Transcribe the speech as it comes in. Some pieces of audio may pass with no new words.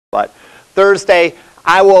But Thursday,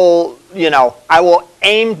 I will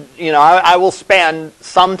aim, I will spend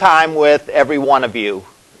some time with every one of you,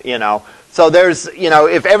 So there's,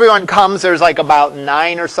 if everyone comes, there's like about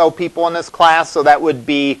 9 or so people in this class, so that would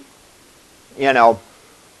be,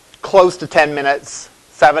 close to 10 minutes,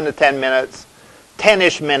 7 to 10 minutes,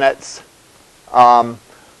 10-ish minutes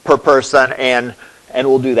per person, and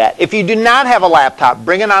we'll do that. If you do not have a laptop,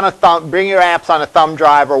 bring your apps on a thumb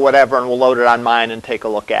drive or whatever, and we'll load it on mine and take a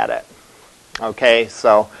look at it. Okay,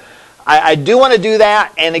 so I do want to do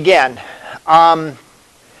that, and again,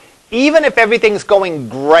 even if everything's going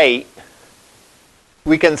great,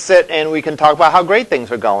 we can sit and we can talk about how great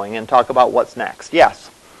things are going and talk about what's next. Yes?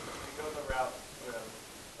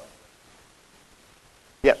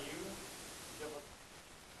 Yep.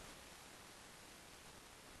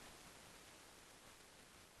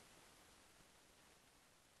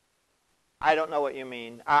 I don't know what you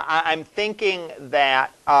mean. I'm thinking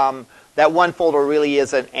that that one folder really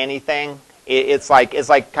isn't anything. It's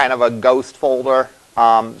like kind of a ghost folder.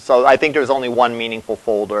 So I think there's only one meaningful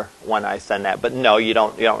folder when I send that. But no, you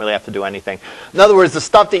don't really have to do anything. In other words, the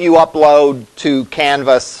stuff that you upload to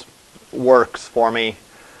Canvas works for me.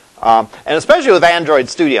 And especially with Android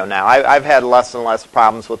Studio now. I've had less and less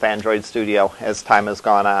problems with Android Studio as time has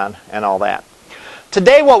gone on and all that.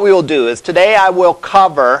 Today what we will do is today I will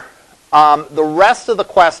cover the rest of the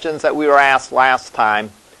questions that we were asked last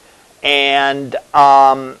time, and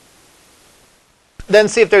then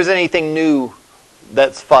see if there's anything new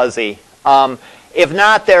that's fuzzy. If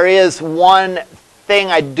not, there is one thing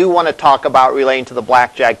I do want to talk about relating to the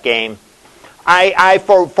blackjack game.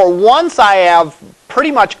 For once, I have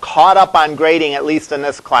pretty much caught up on grading, at least in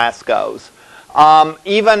this class goes,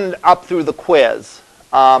 even up through the quiz.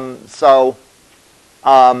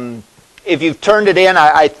 If you've turned it in,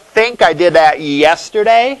 I think I did that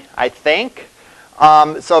yesterday, I think.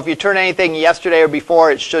 So if you turned anything yesterday or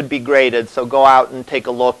before, it should be graded. So go out and take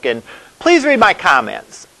a look, and please read my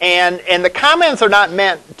comments. And the comments are not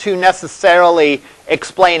meant to necessarily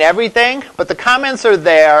explain everything, but the comments are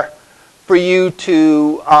there for you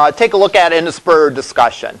to take a look at and to spur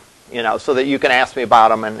discussion, so that you can ask me about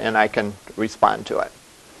them and I can respond to it.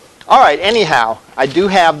 All right, anyhow, I do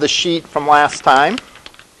have the sheet from last time.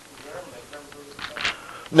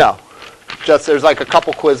 No, just there's like a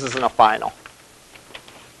couple quizzes and a final.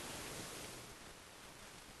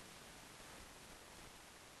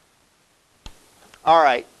 All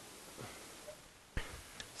right.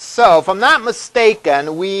 So, if I'm not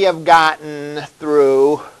mistaken, we have gotten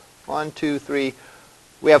through 1, 2, 3.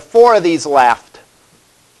 We have 4 of these left.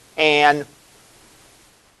 And,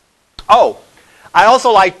 oh, I'd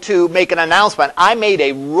also like to make an announcement. I made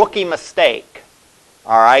a rookie mistake,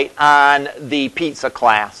 all right, on the pizza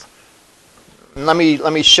class. Let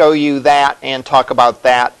me show you that and talk about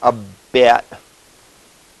that a bit.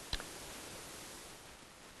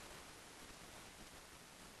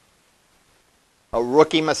 A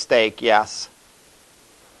rookie mistake, yes.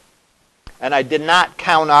 And I did not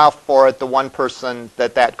count off for it the one person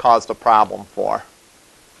that caused a problem for.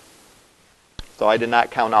 So I did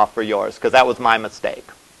not count off for yours because that was my mistake.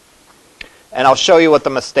 And I'll show you what the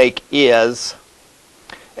mistake is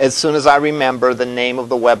as soon as I remember the name of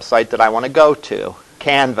the website that I want to go to.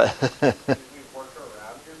 Canva. Did we work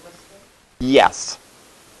around your mistake? Yes.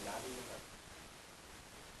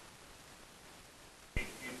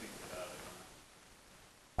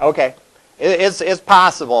 Okay, it's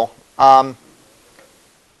possible.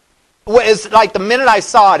 It's like the minute I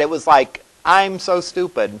saw it, it was like, I'm so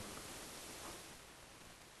stupid.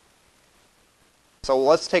 So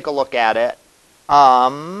let's take a look at it.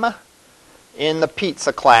 In the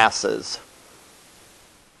pizza classes.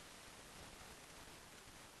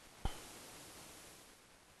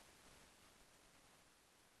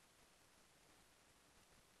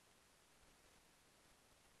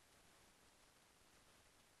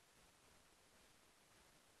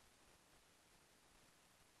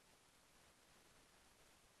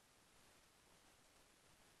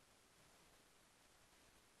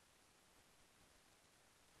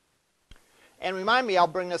 And remind me, I'll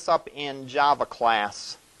bring this up in Java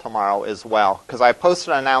class tomorrow as well, because I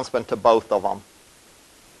posted an announcement to both of them.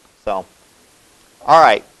 So, all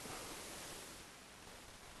right.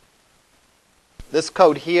 This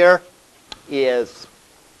code here is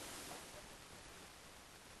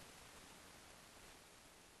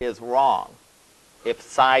wrong if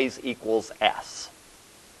size equals S.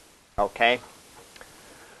 Okay?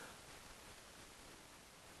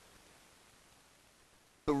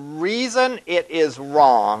 The reason it is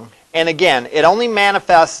wrong, and again, it only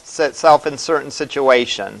manifests itself in certain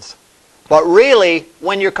situations. But really,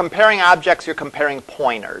 when you're comparing objects, you're comparing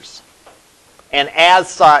pointers. And as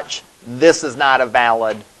such, this is not a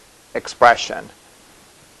valid expression.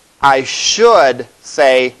 I should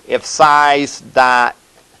say if size dot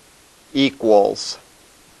equals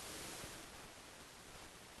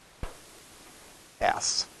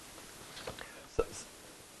S.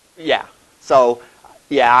 So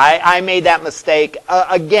I made that mistake.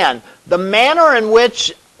 Again, the manner in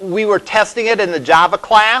which we were testing it in the Java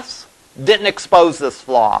class didn't expose this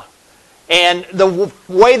flaw. And the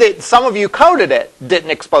way that some of you coded it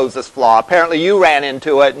didn't expose this flaw. Apparently you ran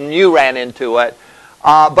into it and you ran into it.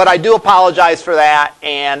 But I do apologize for that,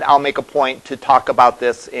 and I'll make a point to talk about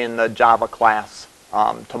this in the Java class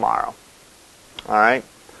tomorrow. All right?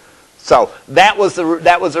 So that was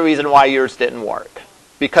the reason why yours didn't work.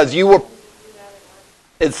 Because you were,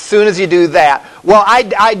 as soon as you do that, well,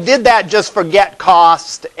 I did that just for get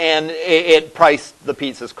cost, and it priced the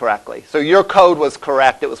pieces correctly. So your code was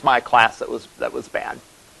correct. It was my class that was bad.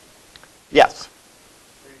 Yes?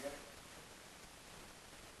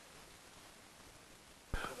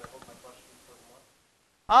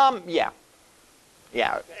 Yeah.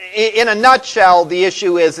 In a nutshell, the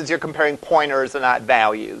issue is you're comparing pointers and not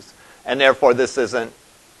values, and therefore this isn't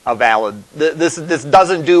a valid. This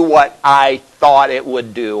doesn't do what I thought it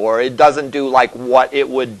would do, or it doesn't do like what it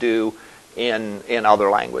would do in other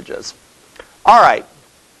languages. All right,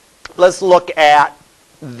 let's look at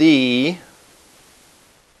the.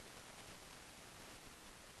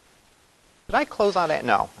 Did I close on it?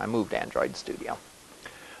 No, I moved Android Studio.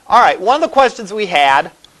 All right, one of the questions we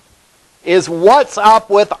had is what's up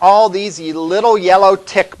with all these little yellow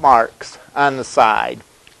tick marks on the side?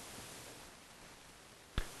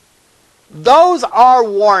 Those are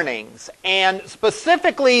warnings, and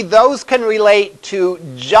specifically those can relate to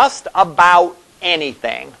just about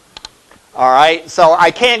anything. All right, so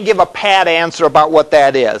I can't give a pat answer about what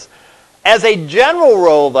that is. As a general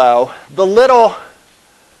rule, though, the little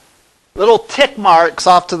tick marks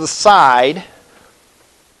off to the side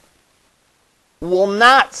will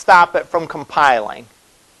not stop it from compiling.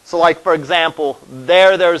 So like, for example,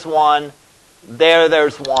 there's one,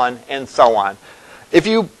 there's one, and so on. If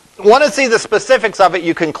you want to see the specifics of it,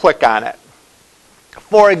 you can click on it.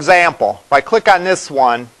 For example, if I click on this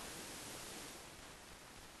one,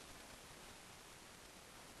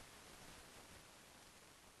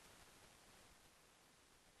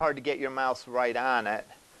 hard to get your mouse right on it,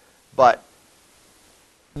 but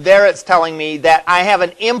there it's telling me that I have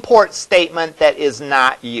an import statement that is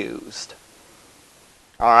not used.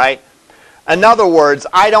 All right? In other words,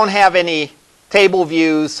 I don't have any table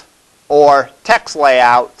views or text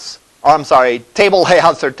layouts, or I'm sorry, table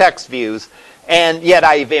layouts or text views, and yet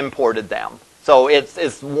I've imported them. So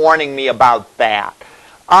it's warning me about that.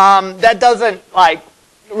 That doesn't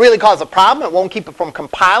really cause a problem. It won't keep it from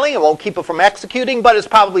compiling. It won't keep it from executing, but it's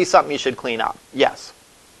probably something you should clean up. Yes?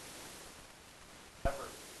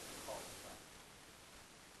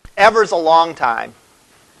 Ever's a long time.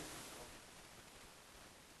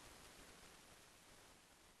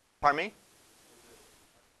 Pardon me?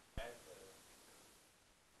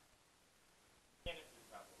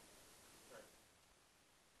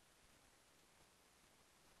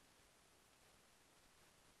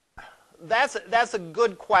 That's a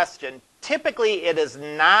good question. Typically, it is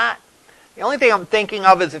not. The only thing I'm thinking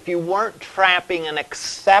of is if you weren't trapping an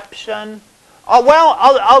exception. Oh, well,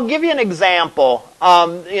 I'll give you an example.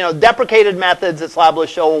 Deprecated methods, it's liable to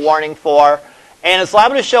show a warning for. And it's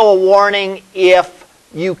liable to show a warning if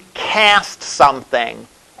you cast something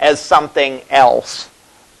as something else.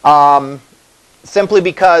 Simply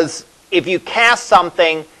because if you cast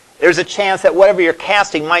something, there's a chance that whatever you're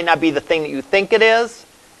casting might not be the thing that you think it is.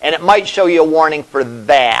 And it might show you a warning for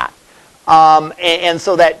that. And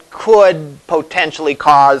so that could potentially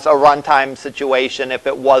cause a runtime situation if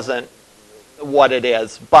it wasn't what it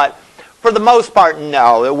is. But for the most part,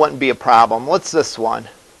 no, it wouldn't be a problem. What's this one?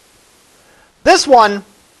 This one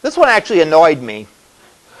actually annoyed me.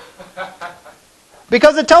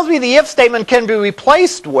 Because it tells me the if statement can be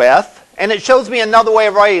replaced with, and it shows me another way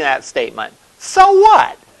of writing that statement. So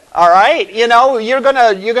what? All right? You're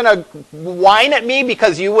gonna whine at me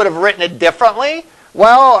because you would have written it differently?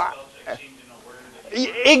 Well,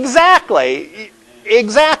 exactly.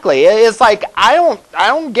 It's like I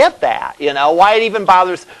don't get that. Why it even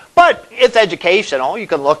bothers. But it's educational. You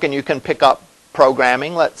can look and you can pick up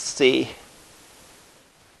programming. Let's see.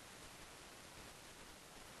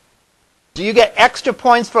 Do you get extra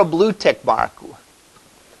points for a blue tick mark?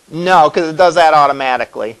 No, because it does that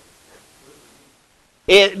automatically.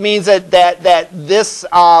 It means that this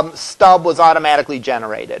stub was automatically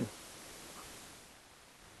generated.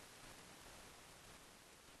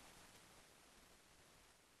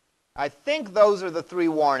 I think those are the 3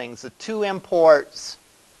 warnings, the 2 imports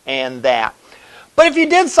and that. But if you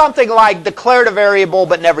did something like declared a variable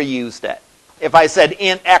but never used it, if I said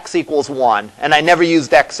int x equals 1 and I never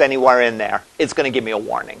used x anywhere in there, it's going to give me a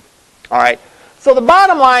warning. All right. So the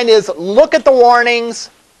bottom line is look at the warnings.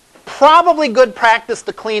 Probably good practice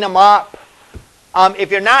to clean them up. If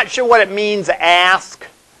you're not sure what it means, ask.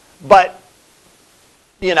 But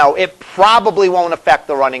you know, it probably won't affect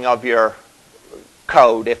the running of your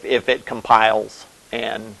code if it compiles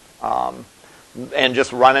and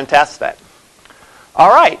just run and test it. All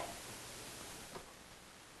right.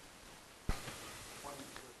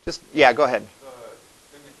 Just, yeah, go ahead.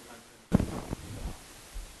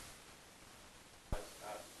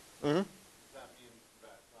 Mm-hmm.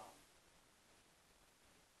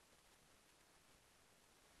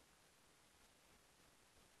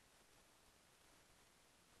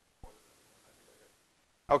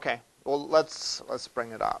 Okay. Well, let's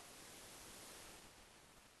bring it up.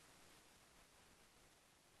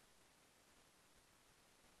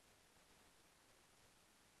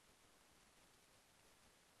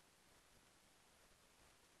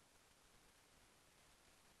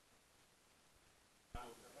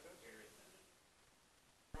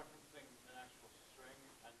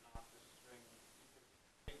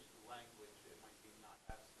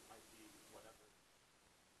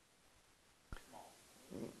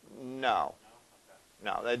 No.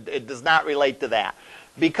 No, it does not relate to that.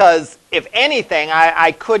 Because if anything,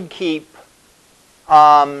 I could keep,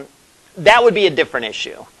 that would be a different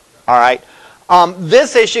issue. All right.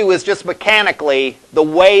 This issue is just mechanically the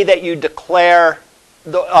way that you declare,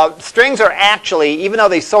 strings are actually, even though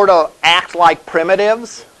they sort of act like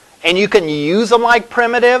primitives, and you can use them like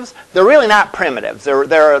primitives, they're really not primitives.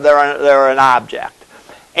 They're an object.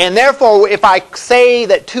 And therefore, if I say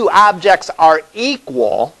that 2 objects are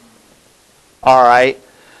equal, all right,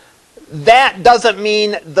 that doesn't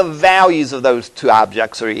mean the values of those 2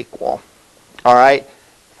 objects are equal. All right?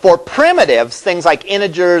 For primitives, things like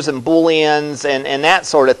integers and booleans and that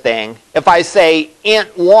sort of thing, if I say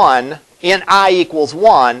int I equals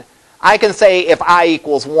 1, I can say if I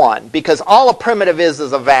equals 1, because all a primitive is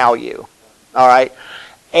a value. All right?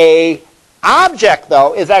 A object,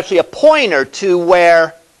 though, is actually a pointer to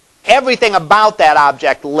where everything about that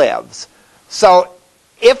object lives. So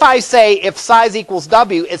if I say if size equals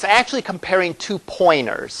w, it's actually comparing 2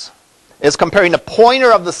 pointers. It's comparing the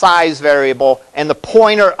pointer of the size variable and the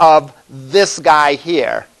pointer of this guy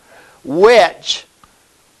here, which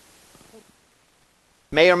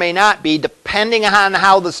may or may not be, depending on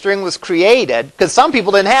how the string was created, because some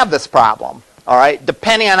people didn't have this problem. All right,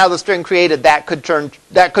 depending on how the string created, that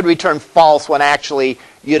could return false when actually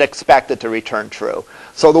you'd expect it to return true.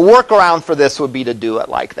 So the workaround for this would be to do it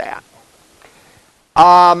like that.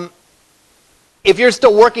 If you're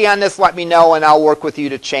still working on this, let me know, and I'll work with you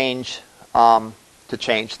to change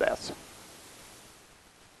this.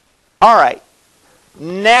 All right.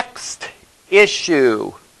 Next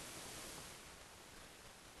issue.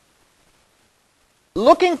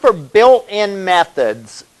 Looking for built-in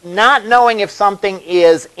methods, not knowing if something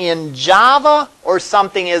is in Java or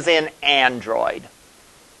something is in Android.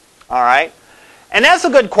 All right. And that's a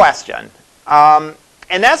good question.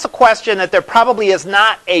 And that's a question that there probably is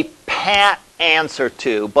not a pat answer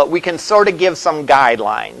to, but we can sort of give some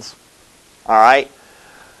guidelines. All right?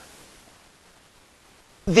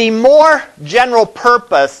 The more general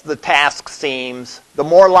purpose the task seems, the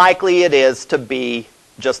more likely it is to be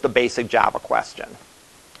just a basic Java question.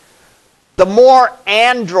 The more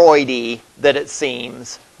Android-y that it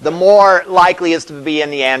seems, the more likely it is to be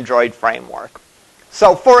in the Android framework.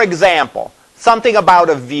 So, for example, something about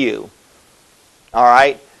a view. All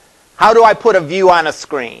right? How do I put a view on a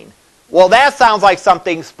screen? Well, that sounds like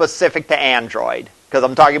something specific to Android, because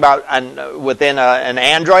I'm talking about within an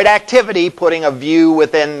Android activity, putting a view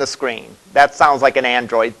within the screen. That sounds like an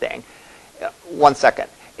Android thing. One second.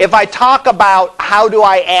 If I talk about how do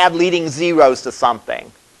I add leading zeros to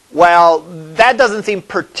something, well, that doesn't seem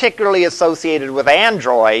particularly associated with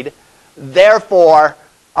Android. Therefore,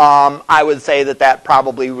 I would say that that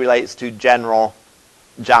probably relates to general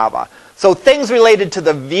Java. So things related to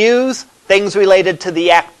the views, things related to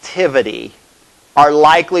the activity are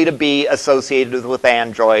likely to be associated with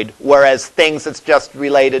Android, whereas things that's just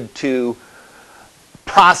related to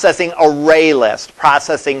processing array list,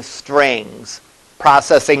 processing strings,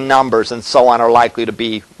 processing numbers, and so on are likely to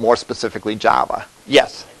be more specifically Java.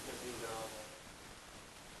 Yes?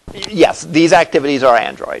 Yes, these activities are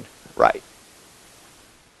Android, right.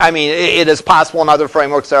 I mean, it is possible in other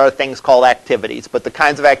frameworks there are things called activities, but the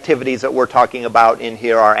kinds of activities that we're talking about in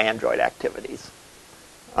here are Android activities.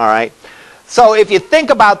 All right? So if you think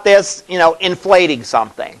about this, you know, inflating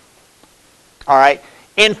something. All right?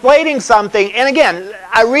 Inflating something, and again,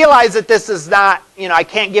 I realize that this is not, you know, I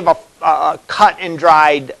can't give a cut and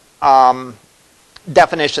dried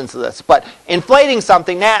definitions of this, but inflating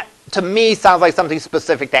something, that to me sounds like something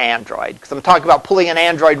specific to Android, because I'm talking about pulling an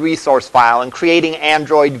Android resource file and creating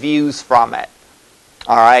Android views from it.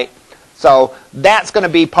 All right? So that's going to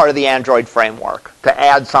be part of the Android framework, to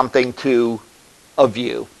add something to a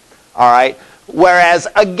view. All right? Whereas,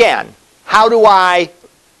 again, how do I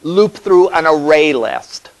loop through an array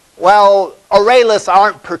list? Well, array lists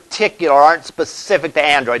aren't particular, aren't specific to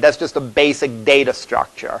Android. That's just a basic data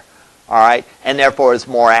structure. All right? And therefore is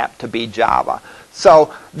more apt to be Java.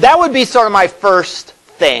 So that would be sort of my first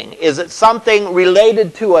thing. Is it something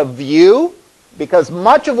related to a view? Because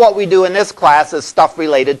much of what we do in this class is stuff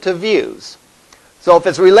related to views. So if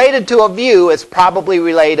it's related to a view, it's probably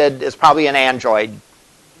an Android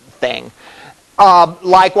thing.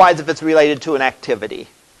 Likewise, if it's related to an activity,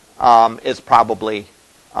 it's probably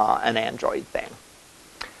an Android thing.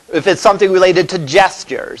 If it's something related to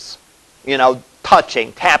gestures, you know,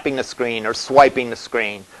 touching, tapping the screen, or swiping the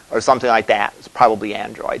screen, or something like that, it's probably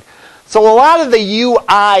Android. So a lot of the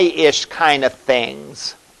UI-ish kind of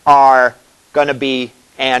things are going to be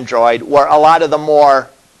Android, where a lot of the more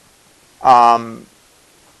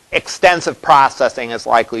extensive processing is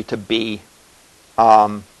likely to be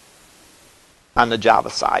on the Java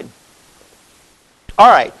side. All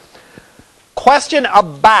right. Question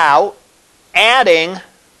about adding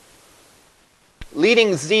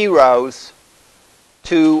leading zeros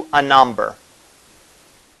to a number.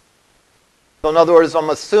 So in other words, I'm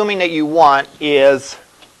assuming that you want is,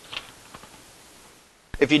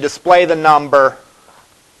 if you display the number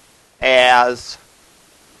as,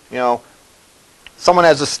 you know, someone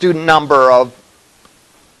has a student number of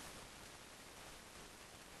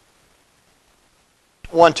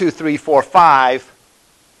 1, 2, 3, 4, 5.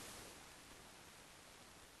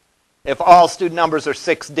 If all student numbers are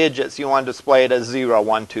 6 digits, you want to display it as 0,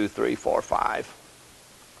 1, 2, 3, 4, 5.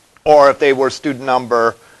 Or if they were student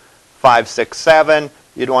number 5, 6, 7,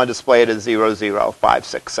 you'd want to display it as 0, 0, 5,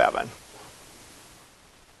 6, 7.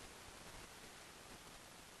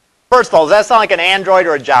 First of all, does that sound like an Android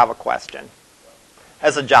or a Java question?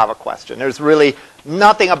 That's a Java question. There's really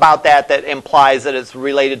nothing about that that implies that it's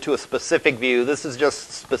related to a specific view. This is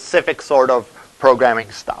just specific sort of programming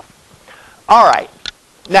stuff. All right.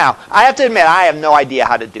 Now, I have to admit, I have no idea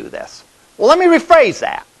how to do this. Well, let me rephrase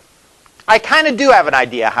that. I kind of do have an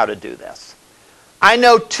idea how to do this. I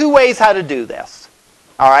know 2 ways how to do this.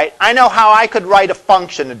 All right? I know how I could write a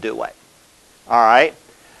function to do it. All right?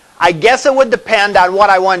 I guess it would depend on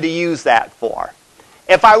what I wanted to use that for.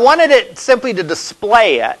 If I wanted it simply to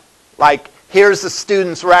display it, like here's the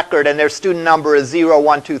student's record and their student number is 0,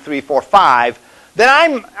 1, 2, 3, 4, 5,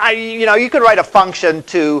 then you could write a function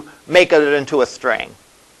to make it into a string,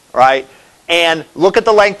 right? And look at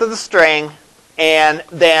the length of the string, and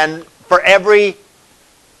then for every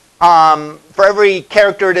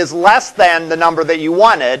character it is less than the number that you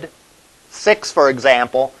wanted, 6 for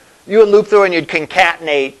example, you would loop through and you'd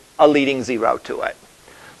concatenate a leading 0 to it.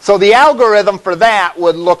 So the algorithm for that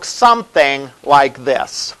would look something like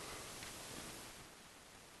this.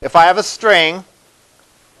 If I have a string,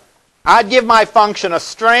 I'd give my function a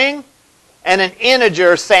string and an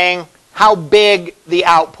integer saying how big the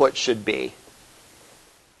output should be.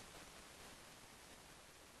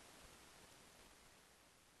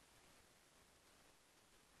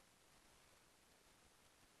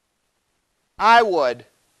 I would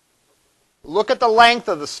look at the length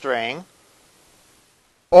of the string,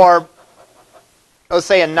 or let's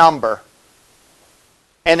say a number,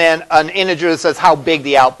 and then an integer that says how big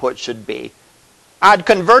the output should be. I'd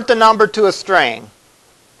convert the number to a string.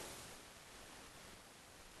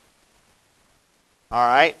 All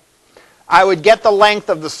right? I would get the length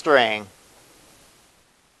of the string.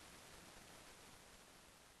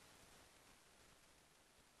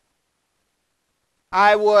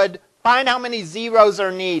 I would find how many zeros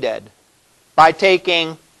are needed by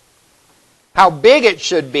taking how big it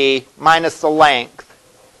should be minus the length.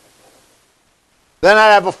 Then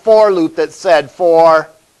I'd have a for loop that said for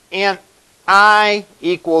int I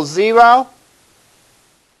equals 0,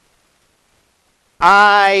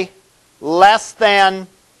 I less than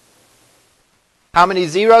how many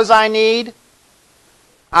zeros I need,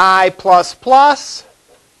 I plus plus.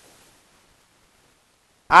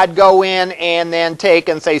 I'd go in and then take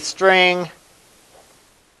and say string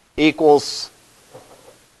equals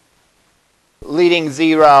leading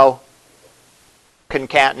 0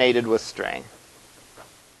 concatenated with string.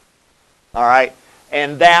 All right?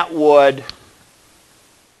 And that would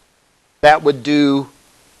that would do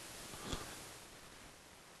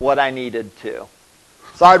what I needed to.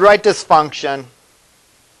 So I'd write this function,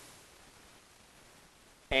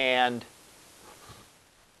 and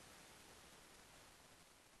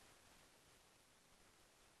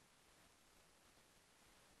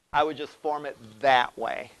I would just form it that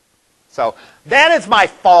way. So that is my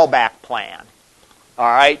fallback plan, all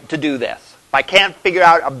right, to do this. If I can't figure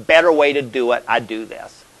out a better way to do it, I do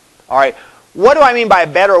this. All right. What do I mean by a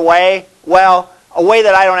better way? Well, a way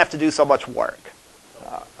that I don't have to do so much work.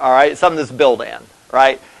 All right, something that's built in,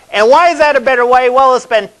 right? And why is that a better way? Well,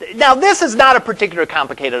 now this is not a particularly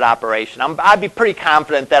complicated operation. I'd be pretty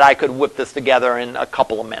confident that I could whip this together in a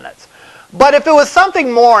couple of minutes. But if it was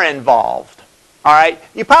something more involved, all right,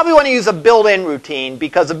 you probably want to use a built-in routine,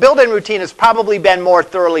 because a built-in routine has probably been more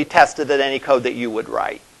thoroughly tested than any code that you would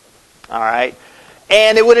write. All right?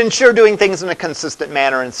 And it would ensure doing things in a consistent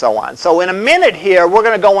manner and so on. So in a minute here, we're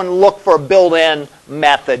going to go and look for a built-in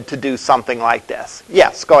method to do something like this.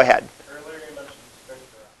 Yes, go ahead. Earlier you mentioned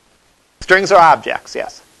strings are objects. Strings are objects,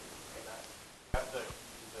 yes.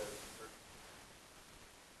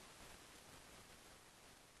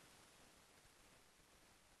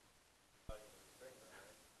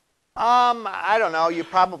 I don't know. You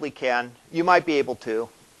probably can. You might be able to.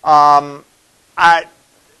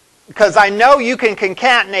 Because I know you can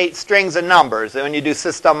concatenate strings and numbers. And when you do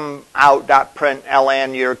system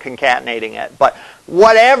out.println, you're concatenating it. But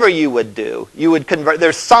whatever you would do, you would convert.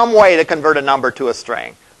 There's some way to convert a number to a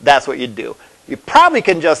string. That's what you'd do. You probably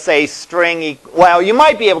can just say string, well, you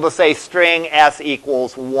might be able to say string s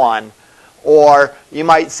equals 1. Or you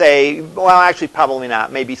might say, well, actually, probably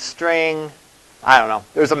not. Maybe string, I don't know.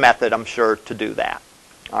 There's a method, I'm sure, to do that.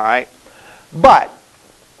 All right? But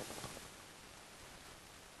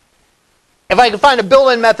if I could find a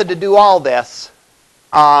built-in method to do all this,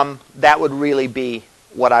 that would really be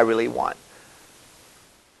what I really want.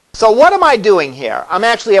 So what am I doing here?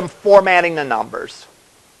 I'm formatting the numbers.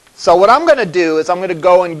 So what I'm going to do is I'm going to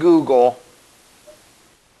go and Google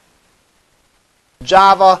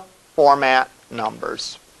Java format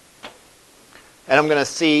numbers. And I'm going to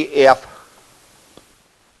see if,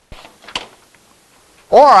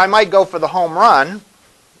 or I might go for the home run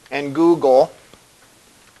and Google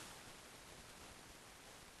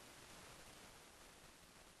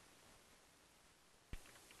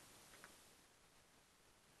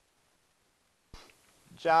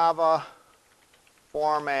Java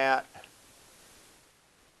format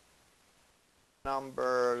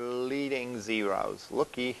number leading zeros.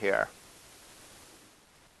 Looky here.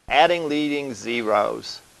 Adding leading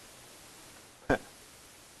zeros.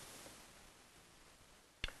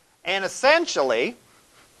 And essentially,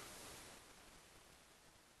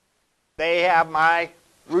 they have my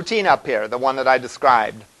routine up here, the one that I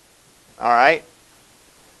described. All right?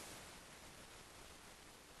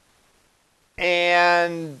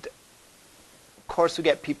 And of course, we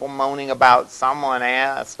get people moaning about someone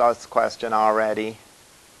asked us this question already.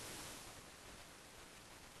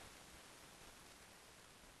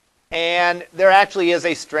 And there actually is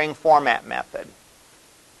a string format method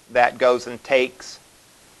that goes and takes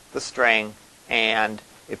the string, and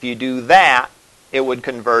if you do that, it would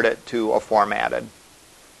convert it to a formatted.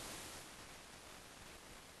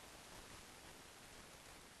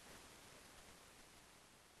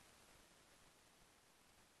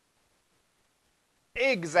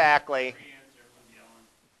 Exactly.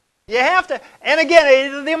 You have to, and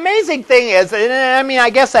again, the amazing thing is, and I mean, I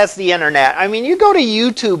guess that's the internet. I mean, you go to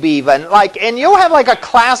YouTube even, and you'll have like a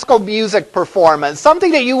classical music performance,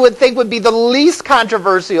 something that you would think would be the least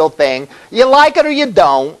controversial thing. You like it or you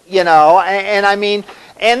don't, you know, and I mean,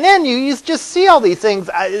 and then you just see all these things.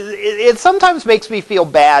 It sometimes makes me feel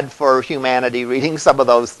bad for humanity reading some of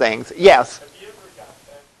those things. Yes? Have you ever got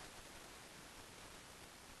that?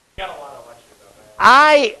 You got a lot of lectures on that.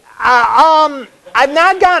 I've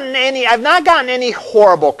not gotten any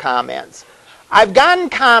horrible comments. I've gotten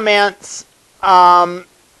comments that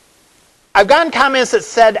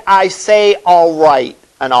said I say all right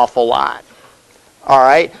an awful lot. All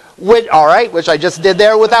right, which I just did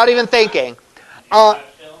there without even thinking. I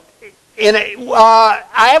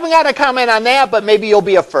haven't got a comment on that, but maybe you'll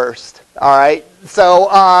be a first. All right, so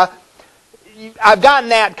I've gotten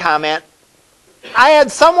that comment. I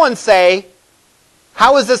had someone say,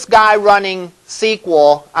 how is this guy running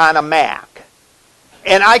SQL on a Mac?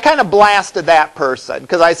 And I kind of blasted that person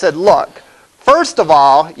because I said, look, first of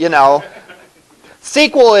all, you know,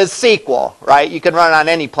 SQL is SQL, right? You can run it on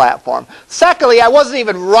any platform. Secondly, I wasn't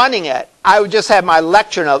even running it. I would just have my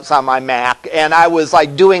lecture notes on my Mac, and I was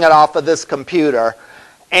like doing it off of this computer.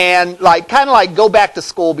 and like kind of like go back to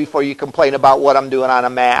school before you complain about what I'm doing on a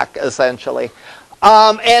Mac, essentially.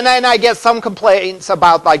 And then I get some complaints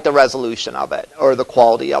about like the resolution of it or the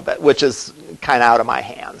quality of it, which is kind of out of my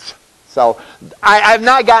hands. So I've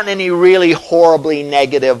not gotten any really horribly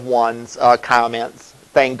negative ones, comments,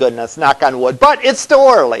 thank goodness, knock on wood. But it's still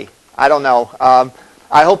early. I don't know.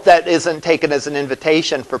 I hope that isn't taken as an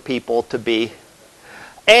invitation for people to be.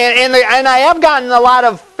 And I have gotten a lot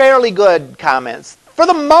of fairly good comments. For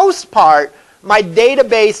the most part, my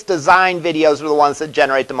database design videos are the ones that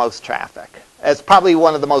generate the most traffic. It's probably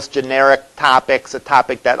one of the most generic topics, a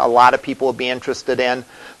topic that a lot of people would be interested in.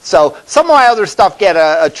 So some of my other stuff get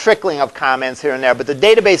a trickling of comments here and there, but the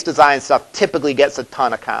database design stuff typically gets a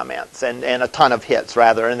ton of comments and a ton of hits,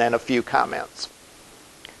 rather, and then a few comments.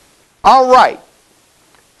 All right.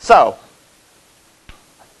 So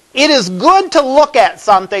it is good to look at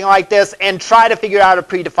something like this and try to figure out a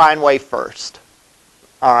predefined way first.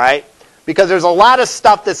 All right? Because there's a lot of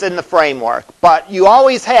stuff that's in the framework. But you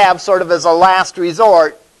always have, sort of as a last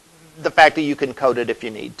resort, the fact that you can code it if you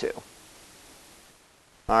need to.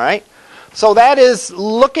 All right? So that is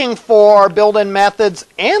looking for built-in methods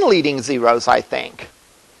and leading zeros, I think.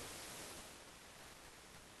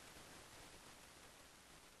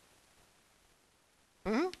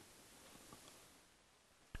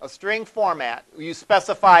 A string format. You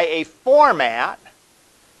specify a format,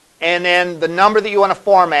 and then the number that you want to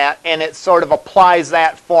format, and it sort of applies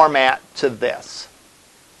that format to this.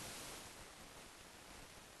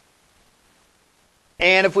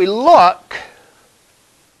 And if we look,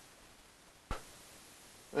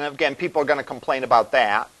 and again, people are going to complain about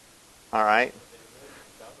that. All right.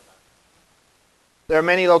 There are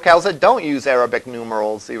many locales that don't use Arabic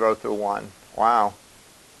numerals 0 through 1. Wow.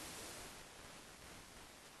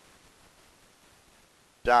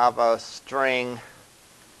 Java string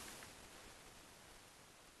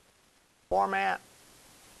format.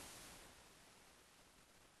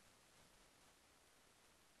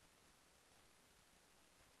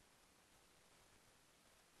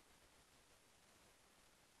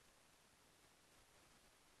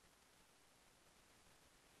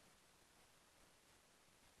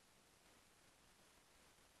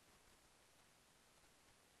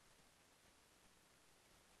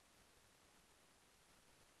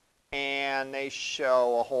 And they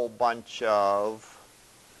show a whole bunch of,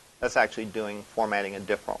 that's actually doing formatting a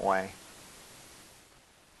different way.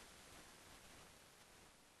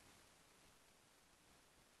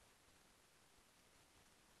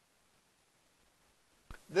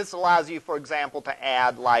 This allows you, for example, to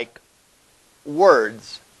add like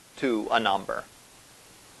words to a number.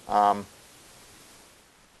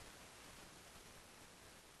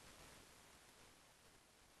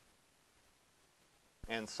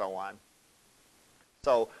 And so on.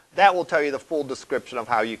 So that will tell you the full description of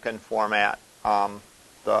how you can format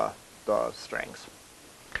the strings.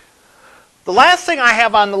 The last thing I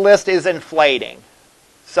have on the list is inflating.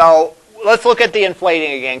 So let's look at the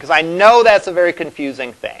inflating again, because I know that's a very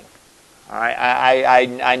confusing thing. All right,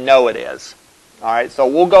 I know it is. All right, so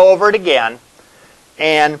we'll go over it again.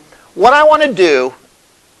 And what I want to do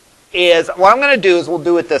is, what I'm going to do is we'll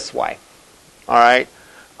do it this way. All right.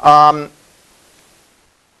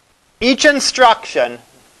 Each instruction,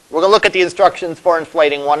 we're going to look at the instructions for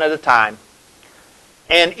inflating one at a time.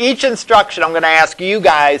 And each instruction, I'm going to ask you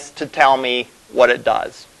guys to tell me what it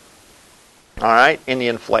does. All right, in the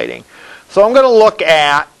inflating. So I'm going to look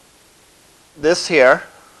at this here.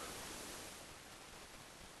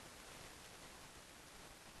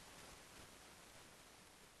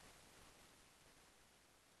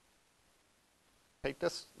 Take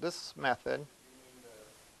this method.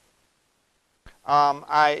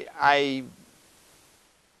 I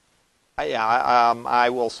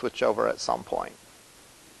will switch over at some point.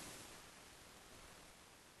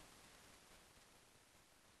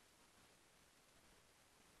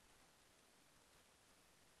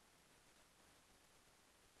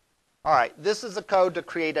 All right, this is the code to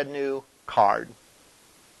create a new card.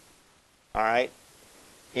 All right,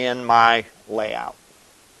 in my layout.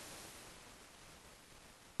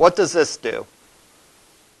 What does this do?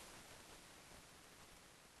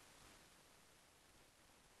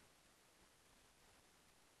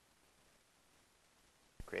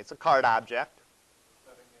 Creates a card object.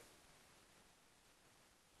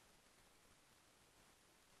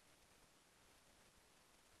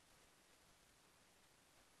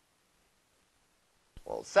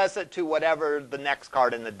 Well, it sets it to whatever the next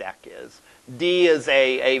card in the deck is. D is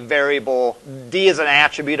a variable. D is an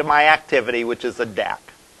attribute of my activity, which is a deck.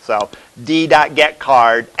 So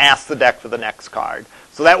d.getCard asks the deck for the next card.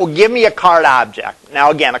 So that will give me a card object.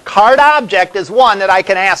 Now again, a card object is one that I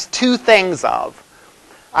can ask two things of.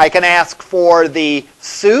 I can ask for the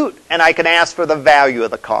suit and I can ask for the value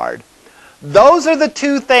of the card. Those are the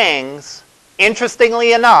two things,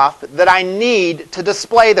 interestingly enough, that I need to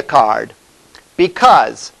display the card,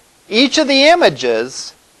 because each of the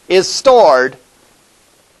images is stored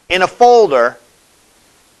in a folder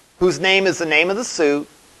whose name is the name of the suit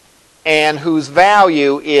and whose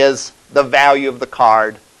value is the value of the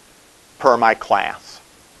card per my class.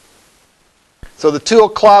 So the 2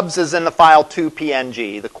 of clubs is in the file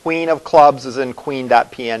 2png. The queen of clubs is in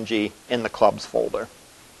queen.png in the clubs folder.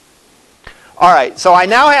 All right, so I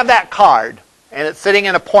now have that card, and it's sitting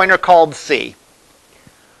in a pointer called C.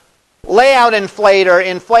 Layout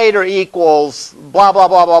inflator equals blah, blah,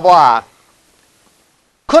 blah, blah, blah.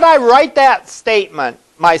 Could I write that statement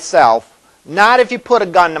myself? Not if you put a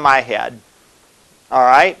gun to my head. All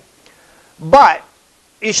right? But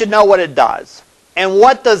you should know what it does. And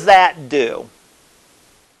what does that do?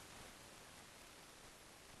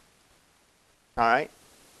 All right?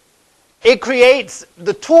 It creates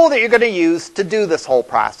the tool that you're going to use to do this whole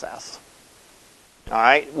process. All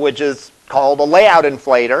right? Which is called a layout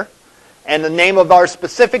inflator. And the name of our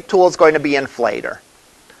specific tool is going to be inflator.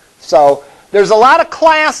 So there's a lot of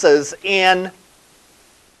classes in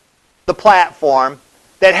the platform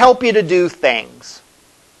that help you to do things.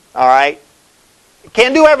 All right? It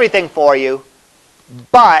can't do everything for you,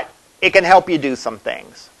 but it can help you do some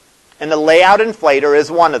things. And the layout inflator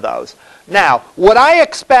is one of those. Now, would I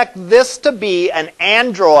expect this to be an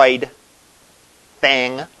Android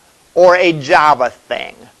thing or a Java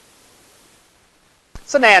thing?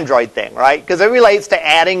 It's an Android thing, right? Because it relates to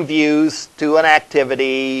adding views to an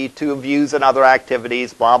activity, to views and other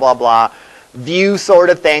activities, blah, blah, blah. View sort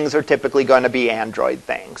of things are typically going to be Android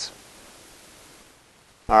things.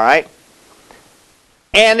 All right?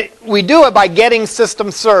 And we do it by getting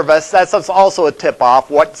system service. That's also a tip-off.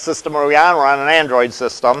 What system are we on? We're on an Android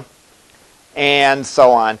system. And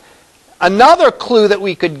so on. Another clue that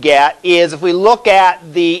we could get is if we look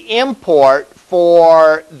at the import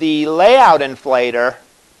for the layout inflator,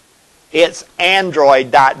 it's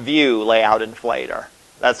android.view layout inflator.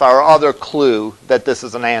 That's our other clue that this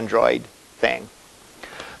is an Android thing.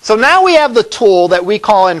 So now we have the tool that we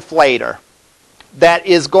call inflator that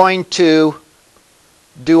is going to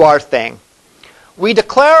do our thing. We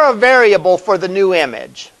declare a variable for the new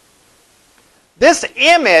image. This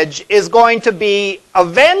image is going to be,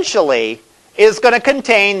 eventually, is going to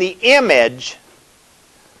contain the image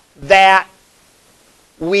that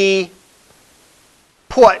we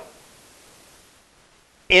put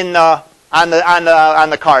in the on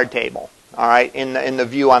the card table. All right, in the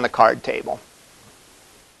view on the card table.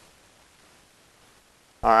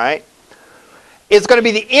 All right, it's going to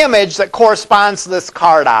be the image that corresponds to this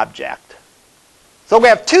card object. So we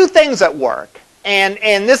have two things at work.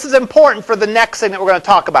 And this is important for the next thing that we're going to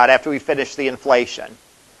talk about after we finish the inflation.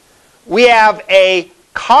 We have a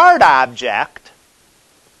card object,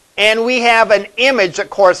 and we have an image that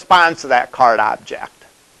corresponds to that card object.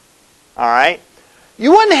 All right?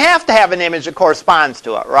 You wouldn't have to have an image that corresponds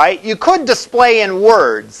to it, right? You could display in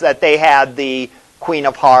words that they had the Queen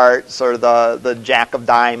of Hearts or the Jack of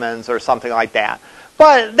Diamonds or something like that.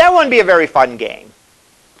 But that wouldn't be a very fun game.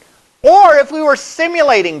 Or if we were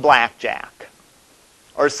simulating blackjack,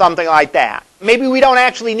 or something like that. Maybe we don't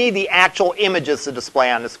actually need the actual images to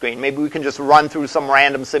display on the screen. Maybe we can just run through some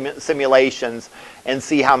random simulations and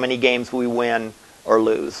see how many games we win or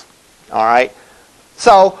lose. All right?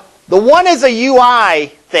 So the one is a UI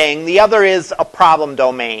thing. The other is a problem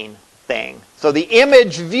domain thing. So the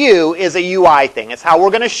image view is a UI thing. It's how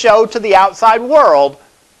we're going to show to the outside world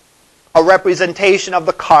a representation of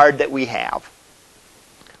the card that we have.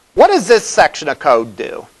 What does this section of code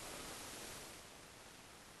do?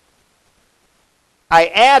 I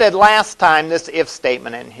added last time this if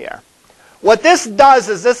statement in here. What this does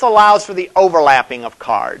is this allows for the overlapping of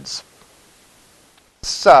cards.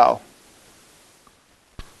 So,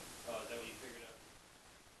 is that what you figured out?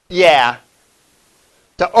 yeah,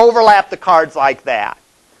 to overlap the cards like that.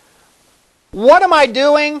 What am I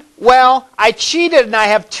doing? Well, I cheated and I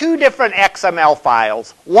have two different XML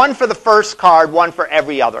files. One for the first card, one for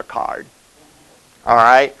every other card. All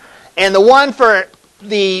right? And the one for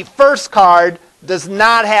the first card does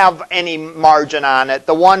not have any margin on it.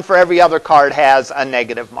 The one for every other card has a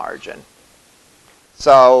negative margin.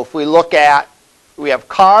 So if we look at, we have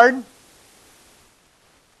card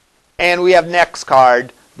and we have next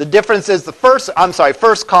card. The difference is the first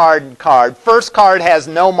card and card. First card has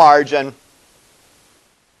no margin.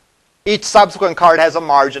 Each subsequent card has a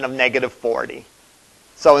margin of negative 40.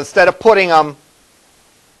 So instead of putting them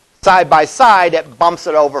side by side, it bumps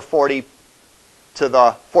it over 40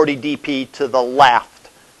 dp to the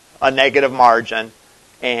left, a negative margin,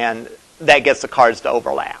 and that gets the cards to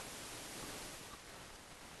overlap.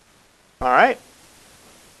 All right?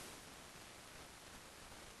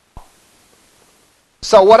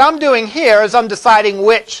 So what I'm doing here is I'm deciding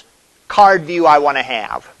which card view I want to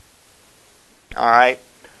have. All right?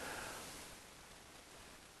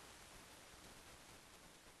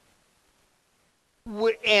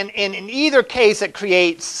 And in either case, it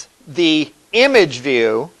creates the image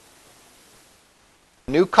view,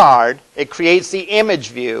 new card, it creates the image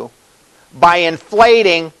view by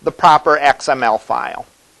inflating the proper XML file.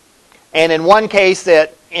 And in one case,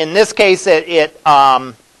 in this case, it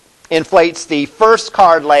inflates the first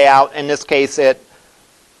card layout. In this case, it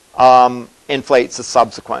inflates the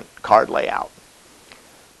subsequent card layout.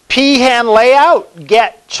 Peahen layout,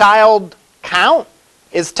 get child count,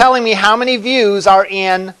 is telling me how many views are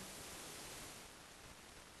in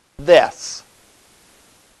this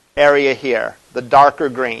area here, the darker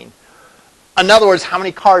green. In other words, how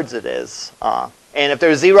many cards it is. And if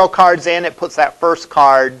there's 0 cards in, it puts that first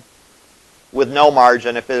card with no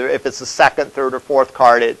margin. If it's the second, third, or fourth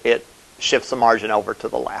card, it shifts the margin over to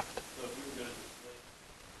the left. So if you were going to display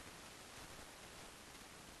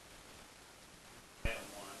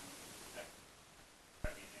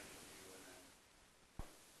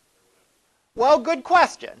well, good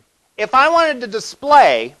question. If I wanted to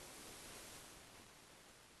display,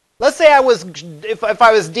 let's say if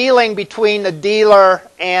I was dealing between the dealer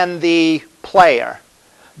and the player,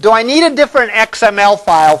 do I need a different XML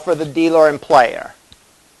file for the dealer and player?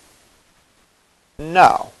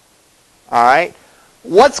 No. All right.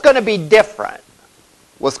 What's going to be different?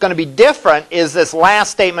 What's going to be different is this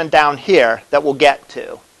last statement down here that we'll get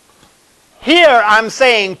to. Here I'm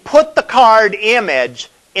saying put the card image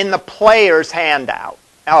in the player's handout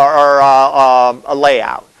or a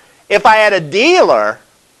layout. If I had a dealer,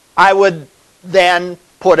 I would then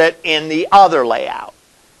put it in the other layout.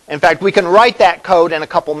 In fact, we can write that code in a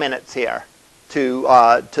couple minutes here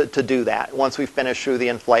to do that once we finish through the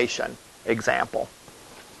inflation example.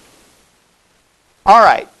 All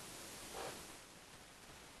right.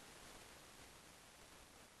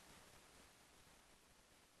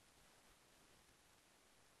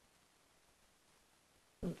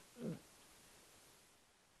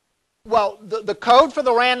 Well, the code for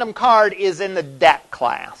the random card is in the deck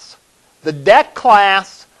class. The deck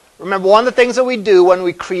class, remember one of the things that we do when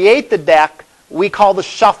we create the deck, we call the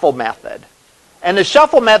shuffle method. And the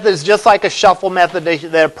shuffle method is just like a shuffle method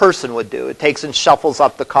that a person would do. It takes and shuffles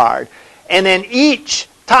up the card. And then each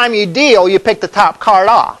time you deal, you pick the top card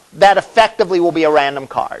off. That effectively will be a random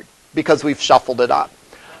card because we've shuffled it up.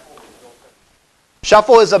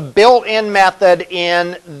 Shuffle is a built-in method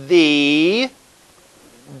in the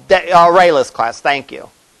array list class. Thank you.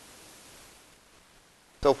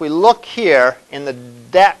 So if we look here in the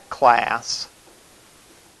deck class,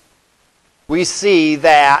 we see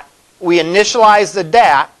that we initialize the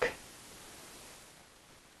deck.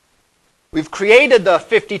 We've created the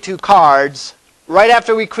 52 cards. Right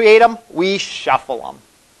after we create them, we shuffle them.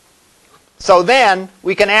 So then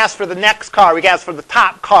we can ask for the next card. We can ask for the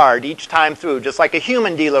top card each time through, just like a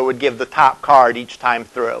human dealer would give the top card each time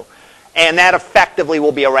through. And that effectively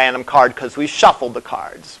will be a random card because we shuffled the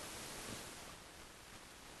cards.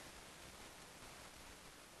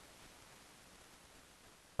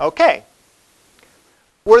 Okay.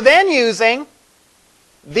 We're then using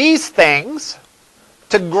these things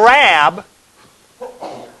to grab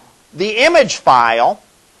the image file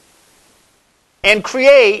and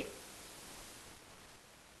create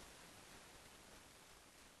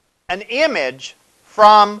an image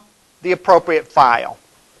from the appropriate file.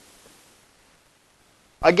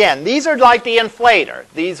 Again, these are like the inflator.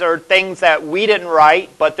 These are things that we didn't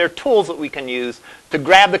write, but they're tools that we can use to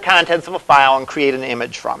grab the contents of a file and create an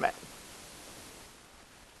image from it.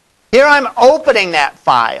 Here I'm opening that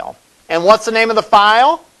file. And what's the name of the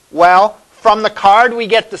file? Well, from the card we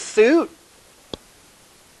get the suit,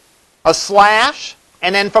 a slash,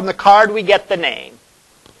 and then from the card we get the name.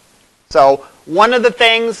 So one of the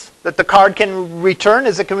things that the card can return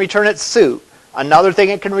is it can return its suit. Another thing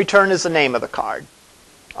it can return is the name of the card.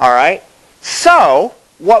 All right? So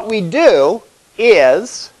what we do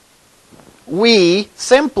is we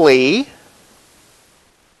simply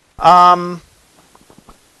open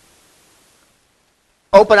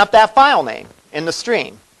up that file name in the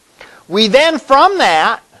stream. We then, from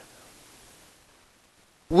that,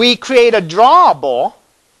 we create a drawable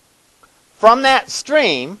from that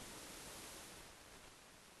stream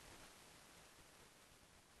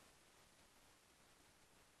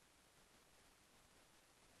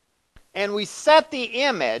and we set the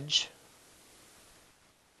image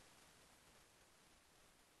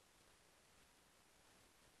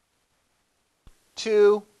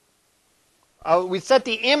to, we set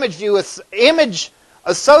the image view, image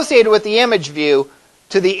associated with the image view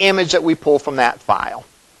to the image that we pull from that file.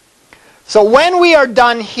 So when we are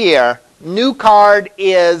done here, new card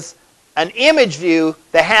is an image view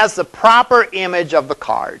that has the proper image of the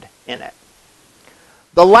card in it.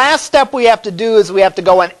 The last step we have to do is we have to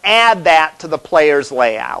go and add that to the player's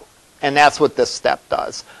layout. And that's what this step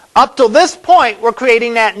does. Up till this point, we're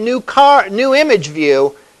creating that new image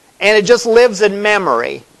view, and it just lives in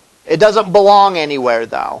memory. It doesn't belong anywhere,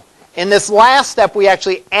 though. In this last step, we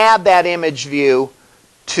actually add that image view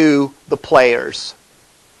to the player's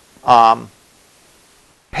hand,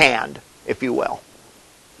 if you will.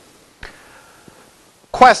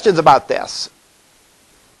 Questions about this?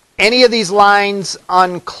 Any of these lines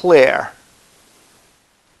unclear?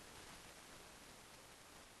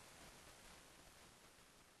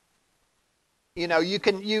 You know,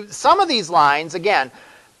 some of these lines, again,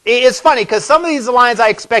 it's funny because some of these lines I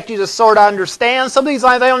expect you to sort of understand. Some of these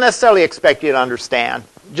lines I don't necessarily expect you to understand.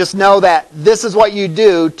 Just know that this is what you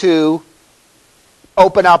do to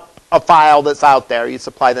open up a file that's out there. You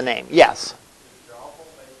supply the name. Yes?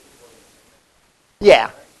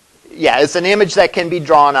 Yeah. Yeah, it's an image that can be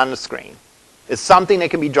drawn on the screen. It's something that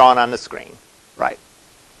can be drawn on the screen. Right.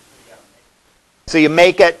 So you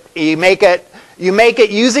make it using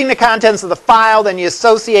the contents of the file, then you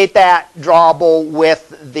associate that drawable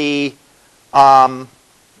with the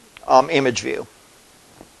image view.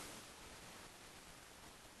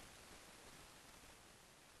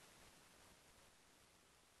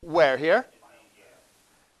 Where here?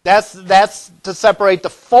 That's to separate the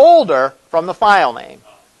folder from the file name.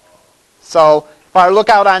 So if I look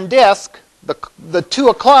out on disk, the 2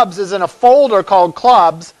 of clubs is in a folder called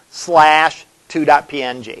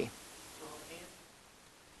clubs/2.png.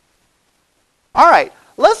 All right,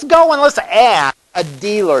 let's go and let's add a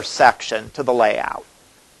dealer section to the layout,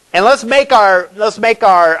 and let's make our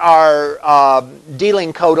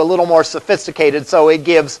dealing code a little more sophisticated. So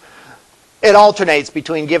it alternates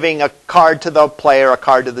between giving a card to the player, a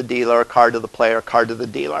card to the dealer, a card to the player, a card to the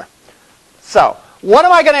dealer. So what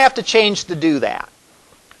am I going to have to change to do that?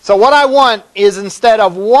 So what I want is, instead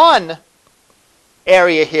of one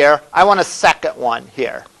area here, I want a second one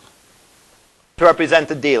here to represent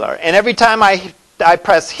the dealer. And every time I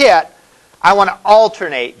press hit, I want to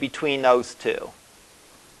alternate between those two.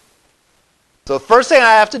 So the first thing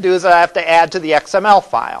I have to do is I have to add to the XML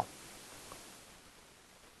file.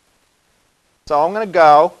 So I'm going to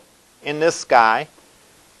go in this guy,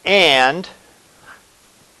 and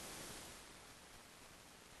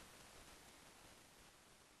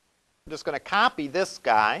I'm just going to copy this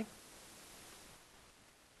guy.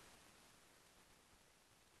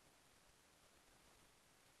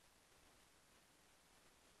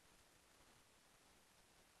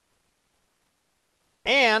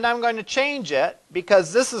 And I'm going to change it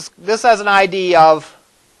because this has an ID of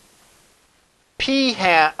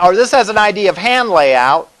this has an ID of hand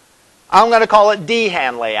layout. I'm going to call it D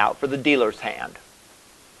hand layout for the dealer's hand.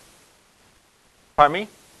 Pardon me?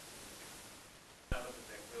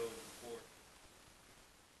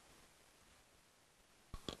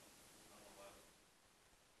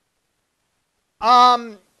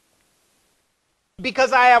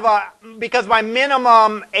 Because my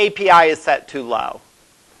minimum API is set too low.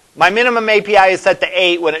 My minimum API is set to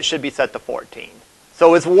 8 when it should be set to 14.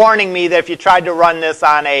 So it's warning me that if you tried to run this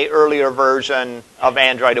on an earlier version of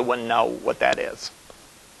Android, it wouldn't know what that is.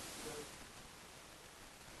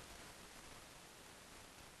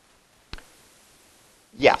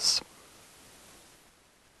 Yes.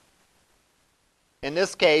 In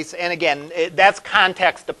this case, and again, that's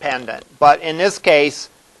context dependent, but in this case,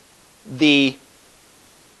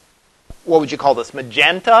 what would you call this?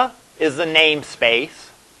 Magenta is the namespace.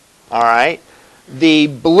 All right. The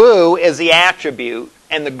blue is the attribute,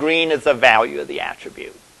 and the green is the value of the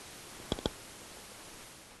attribute.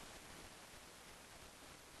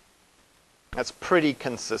 That's pretty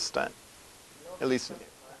consistent. At least,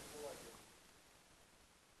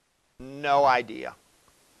 no idea.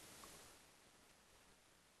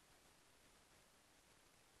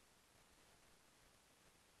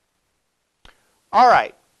 All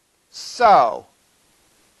right. So,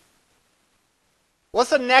 what's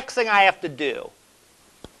the next thing I have to do?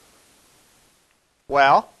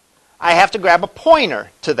 Well, I have to grab a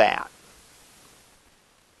pointer to that.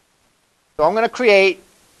 So I'm going to create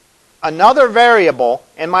another variable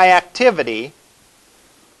in my activity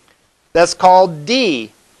that's called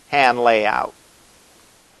D hand layout.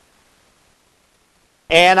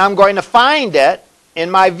 And I'm going to find it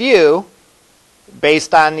in my view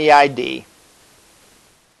based on the ID.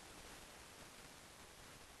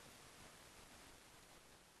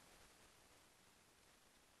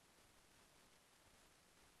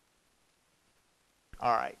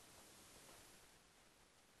 All right.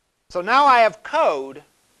 So now I have code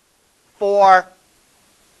for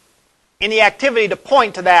in the activity to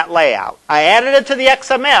point to that layout. I added it to the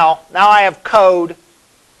XML. Now I have code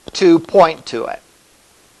to point to it.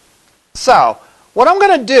 So what I'm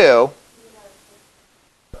going to do,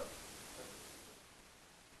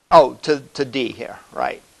 oh, to D here,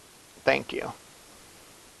 right. Thank you.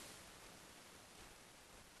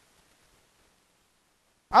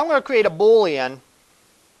 I'm going to create a Boolean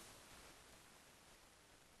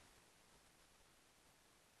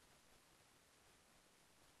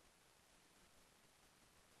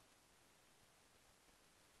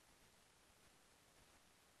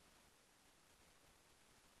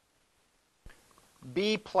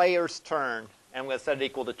B player's turn, and I'm going to set it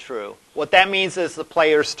equal to true. What that means is the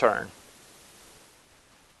player's turn.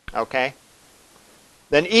 Okay?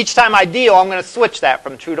 Then each time I deal, I'm going to switch that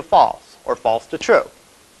from true to false, or false to true.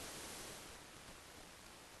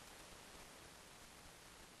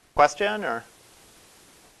 Question, or?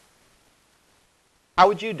 How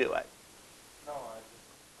would you do it? No,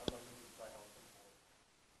 I'm looking to try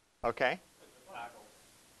help. Okay.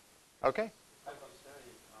 Okay.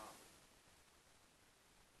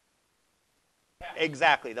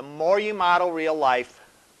 Exactly. The more you model real life,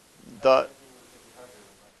 the...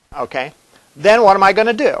 Okay. Then what am I going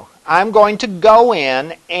to do? I'm going to go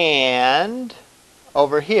in and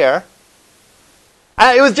over here.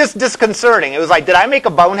 It was just disconcerting. It was like, did I make a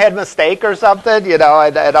bonehead mistake or something? You know,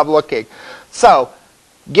 and I'm looking. So,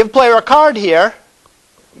 give player a card here.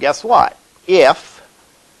 Guess what? If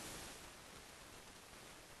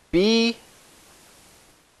B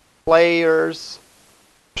player's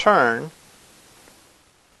turn,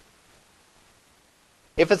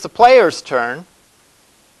 if it's a player's turn,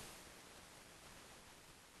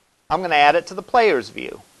 I'm going to add it to the player's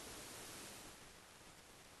view.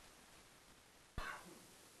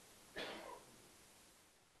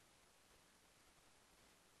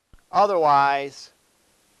 Otherwise,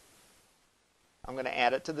 I'm going to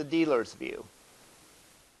add it to the dealer's view.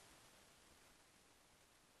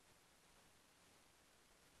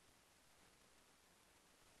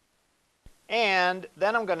 And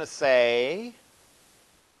then I'm going to say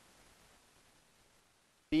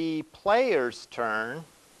the player's turn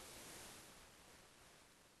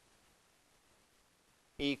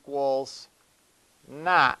equals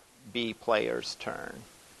not B player's turn.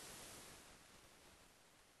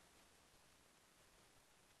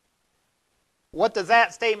 What does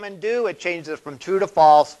that statement do? It changes it from true to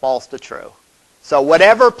false, false to true. So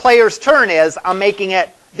whatever player's turn is, I'm making it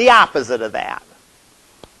the opposite of that.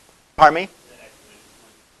 Pardon me?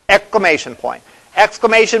 Exclamation point.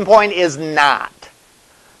 Exclamation point is not.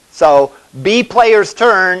 So B player's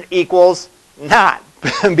turn equals not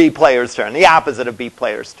B player's turn, the opposite of B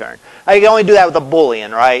player's turn. I can only do that with a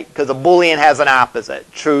Boolean, right? Because a Boolean has an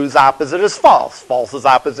opposite. True's opposite is false. False's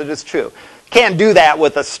opposite is true. Can't do that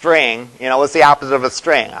with a string. You know, what's the opposite of a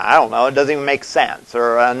string? I don't know. It doesn't even make sense,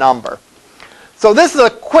 or a number. So this is a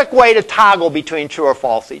quick way to toggle between true or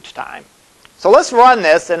false each time. So let's run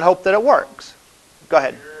this and hope that it works. Go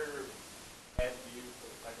ahead.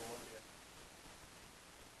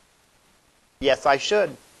 Yes, I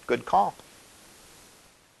should. Good call.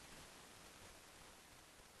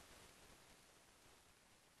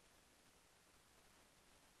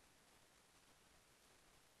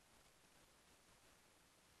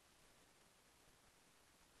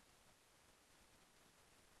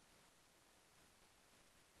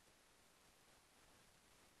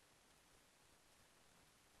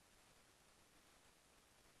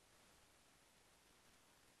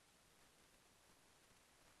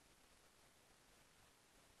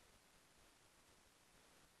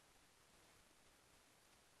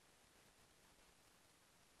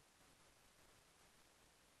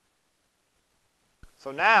 So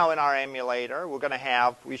now in our emulator,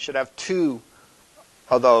 we should have two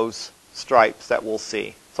of those stripes that we'll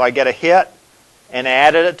see. So I get a hit and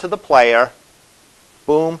added it to the player.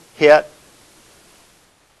 Boom, hit.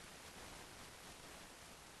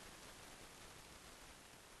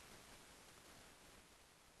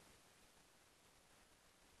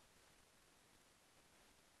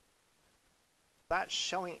 Not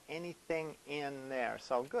showing anything in there.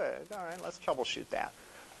 So good. All right, let's troubleshoot that.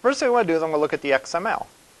 First thing I want to do is I'm going to look at the XML.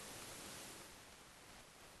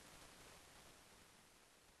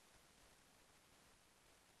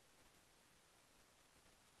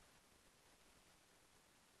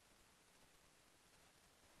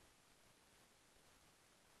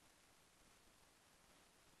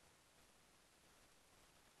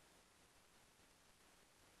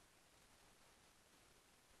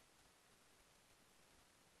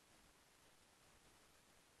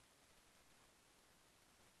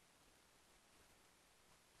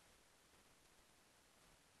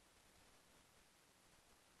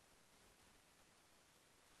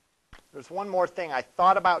 There's one more thing I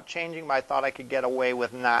thought about changing, but I thought I could get away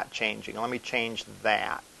with not changing. Let me change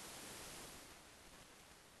that.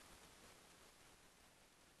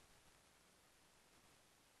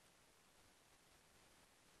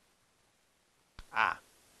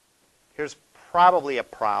 Here's probably a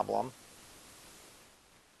problem.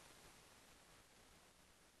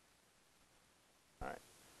 All right.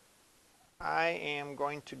 I am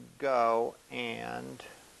going to go and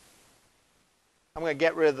I'm going to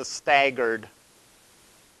get rid of the staggered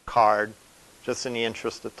card just in the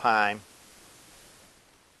interest of time.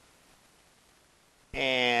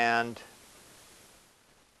 And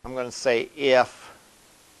I'm going to say if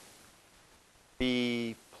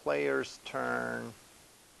the player's turn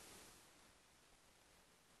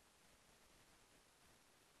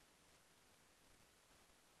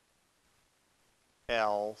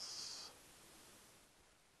else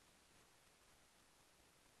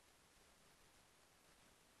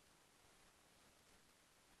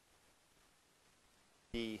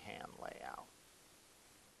the hand layout.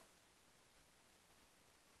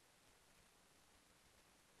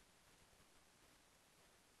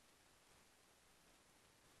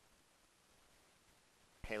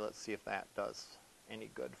 Okay, let's see if that does any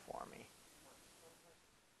good for me.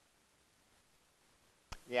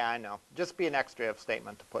 Yeah, I know. Just be an extra if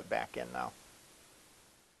statement to put back in though.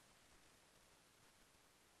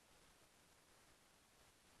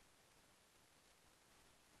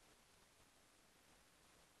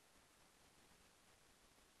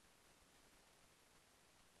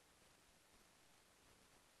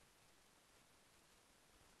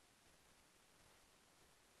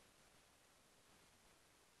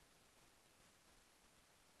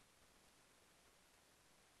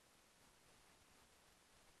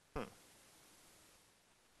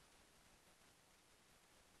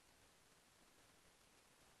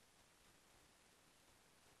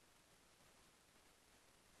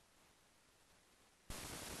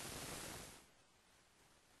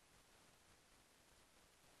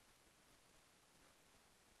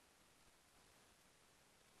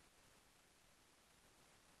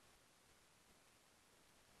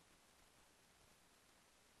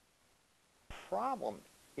 Problem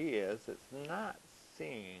is it's not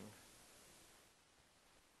seeing.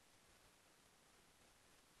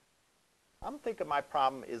 I'm thinking my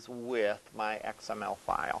problem is with my XML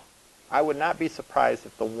file. I would not be surprised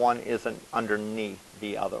if the one isn't underneath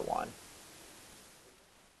the other one.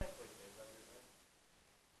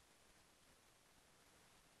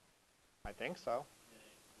 I think so.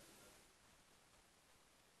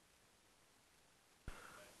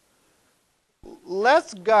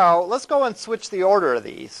 Let's go and switch the order of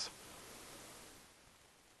these.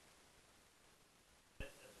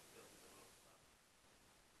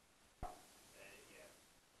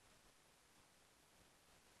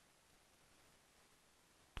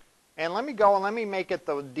 And let me go and let me make it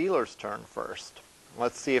the dealer's turn first.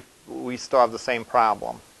 Let's see if we still have the same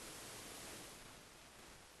problem.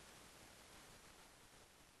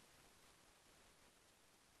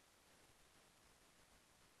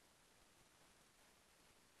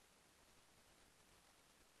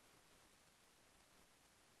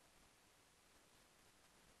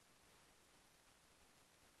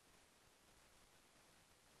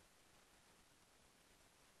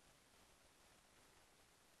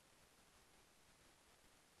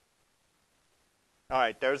 All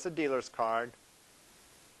right, there's the dealer's card.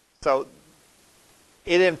 So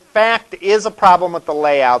it in fact is a problem with the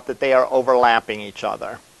layout that they are overlapping each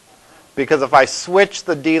other. Because if I switch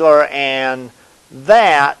the dealer and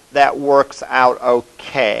that works out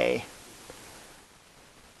okay.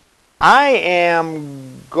 I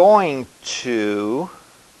am going to...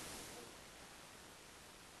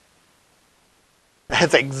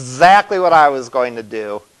 That's exactly what I was going to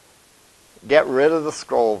do. Get rid of the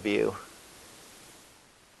scroll view.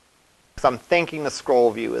 Because I'm thinking the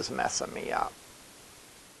scroll view is messing me up.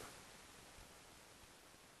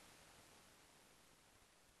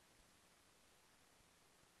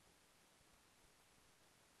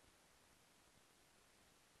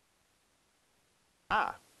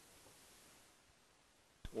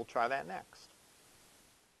 We'll try that next.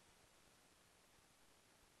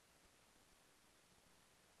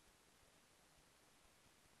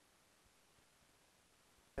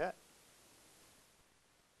 Yeah.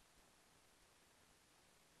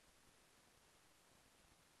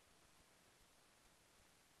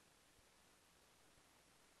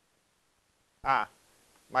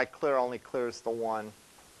 My clear only clears the one.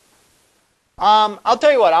 I'll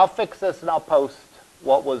tell you what, I'll fix this and I'll post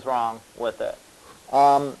what was wrong with it.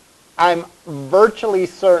 I'm virtually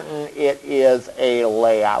certain it is a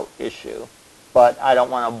layout issue. but I don't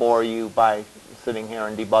want to bore you by sitting here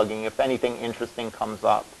and debugging. If anything interesting comes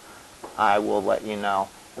up, I will let you know.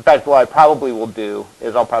 In fact, what I probably will do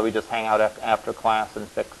is I'll probably just hang out after class and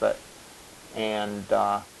fix it. And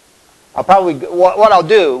I'll probably, what I'll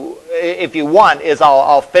do, if you want, is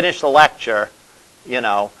I'll finish the lecture, you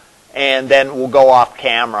know, and then we'll go off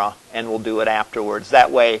camera and we'll do it afterwards.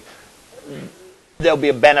 That way, there'll be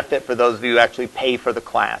a benefit for those of you who actually pay for the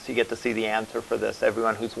class. You get to see the answer for this.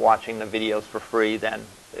 Everyone who's watching the videos for free, then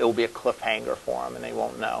it will be a cliffhanger for them and they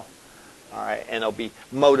won't know. All right, and they'll be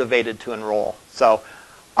motivated to enroll. So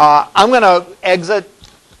I'm going to exit,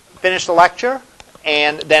 finish the lecture,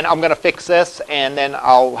 and then I'm going to fix this, and then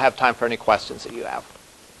I'll have time for any questions that you have.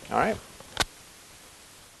 All right.